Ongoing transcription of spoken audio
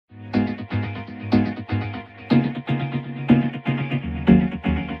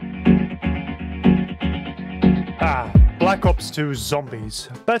Black Ops 2 Zombies,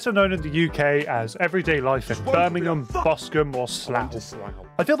 better known in the UK as Everyday Life in Birmingham, Boscombe or Slough.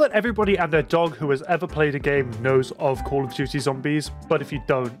 I feel that everybody and their dog who has ever played a game knows of Call of Duty Zombies, but if you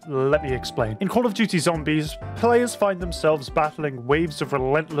don't, let me explain. In Call of Duty Zombies, players find themselves battling waves of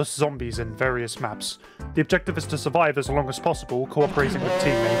relentless zombies in various maps. The objective is to survive as long as possible, cooperating with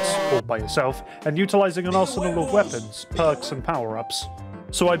teammates, or by yourself, and utilizing an arsenal of weapons, perks and power-ups.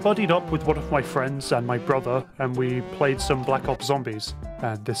 So I buddied up with one of my friends and my brother, and we played some Black Ops Zombies.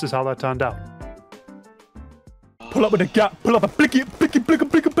 And this is how that turned out. Pull up with a gap, pull up a blicky.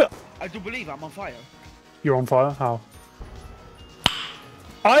 I do believe I'm on fire. You're on fire? How?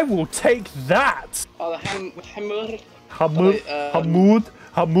 I will take that! Oh, the Hamoud.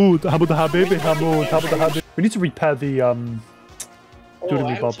 We need to repair the,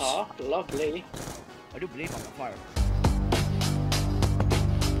 doodly bobs. Lovely. I do believe I'm on fire.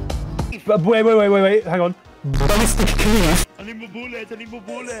 Wait, hang on. I need more bullets, I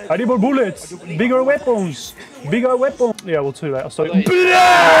need more bullets! Bigger weapons! Bigger weapons! Yeah, well, too late. I'll start.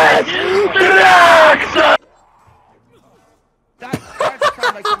 That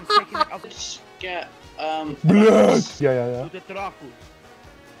sounds like someone's taking it out. Let's get, Blood! Yeah.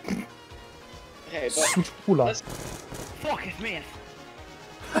 Okay, but let's... Fuck, it's me.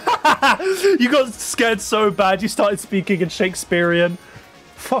 You got scared so bad you started speaking in Shakespearean.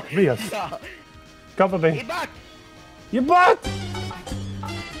 Fuck me. Cover me. Get back! You're back!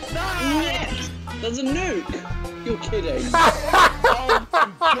 Yes! There's a nuke! You're kidding.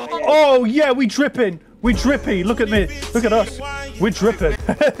 Oh yeah, we dripping. We drippy. Look at me. Look at us. We're dripping.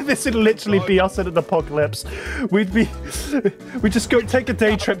 This would literally be us in an apocalypse. We just go take a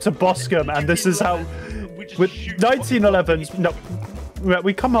day trip to Boscombe, and this is how with 1911s. No,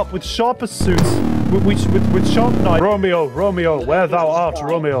 we come up with sharper suits, with sharp knives. Romeo, where thou art,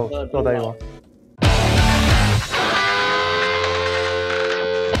 Romeo. Oh, there you are.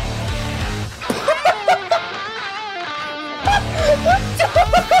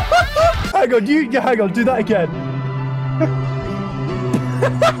 Hang on, do that again.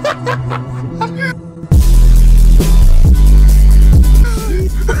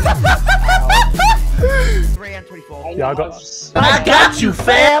 3 and 24. Yeah, I got you,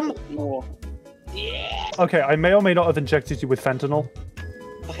 fam! Yeah. Okay, I may or may not have injected you with fentanyl.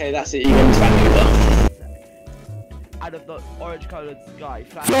 Okay, that's it, you get back. Out of the orange colored sky.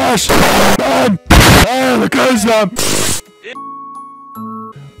 Flash! Oh, the ghost lamp!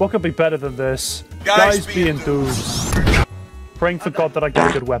 What could be better than this? Guys being dudes. Praying for God that I get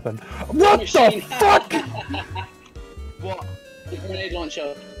a good weapon. What the fuck? What? The grenade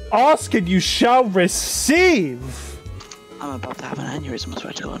launcher. Ask and you shall receive! I'm about to have an aneurysm, I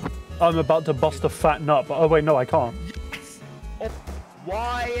swear to God. I'm about to bust a fat nut, but oh wait, no, I can't. Oh,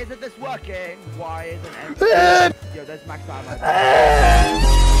 why isn't this working? Why isn't it? Yo, there's max ammo.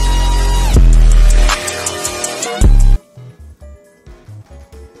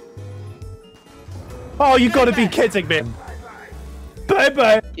 Oh, you gotta be kidding me!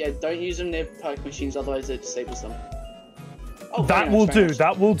 Bye-bye! Yeah, don't use them near perk machines, otherwise it disables them. Oh, that will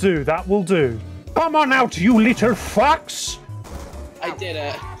do. Come on out, you little fucks! I did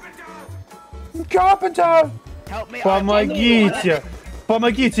it. Carpenter! Help me! Помогите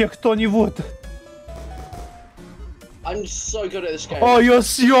кто-нибудь! I'm so good at this game. Oh, you're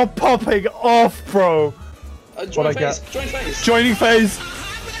popping off, bro! Join phase. Joining phase!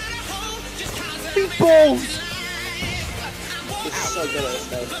 Balls! This is so good at this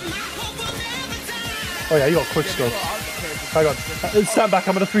game. Oh yeah, you got quick scope. Hang on. Stand back,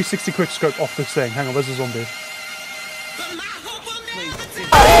 I'm gonna 360 quick scope off this thing. Hang on, where's the zombie?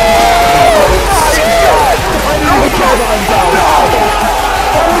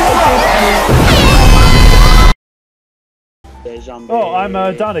 Oh, I'm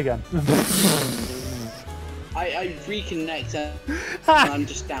down again. I reconnect and I'm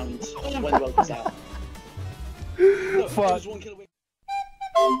just downed when the world is out. Look, Fuck. just 1 kill away.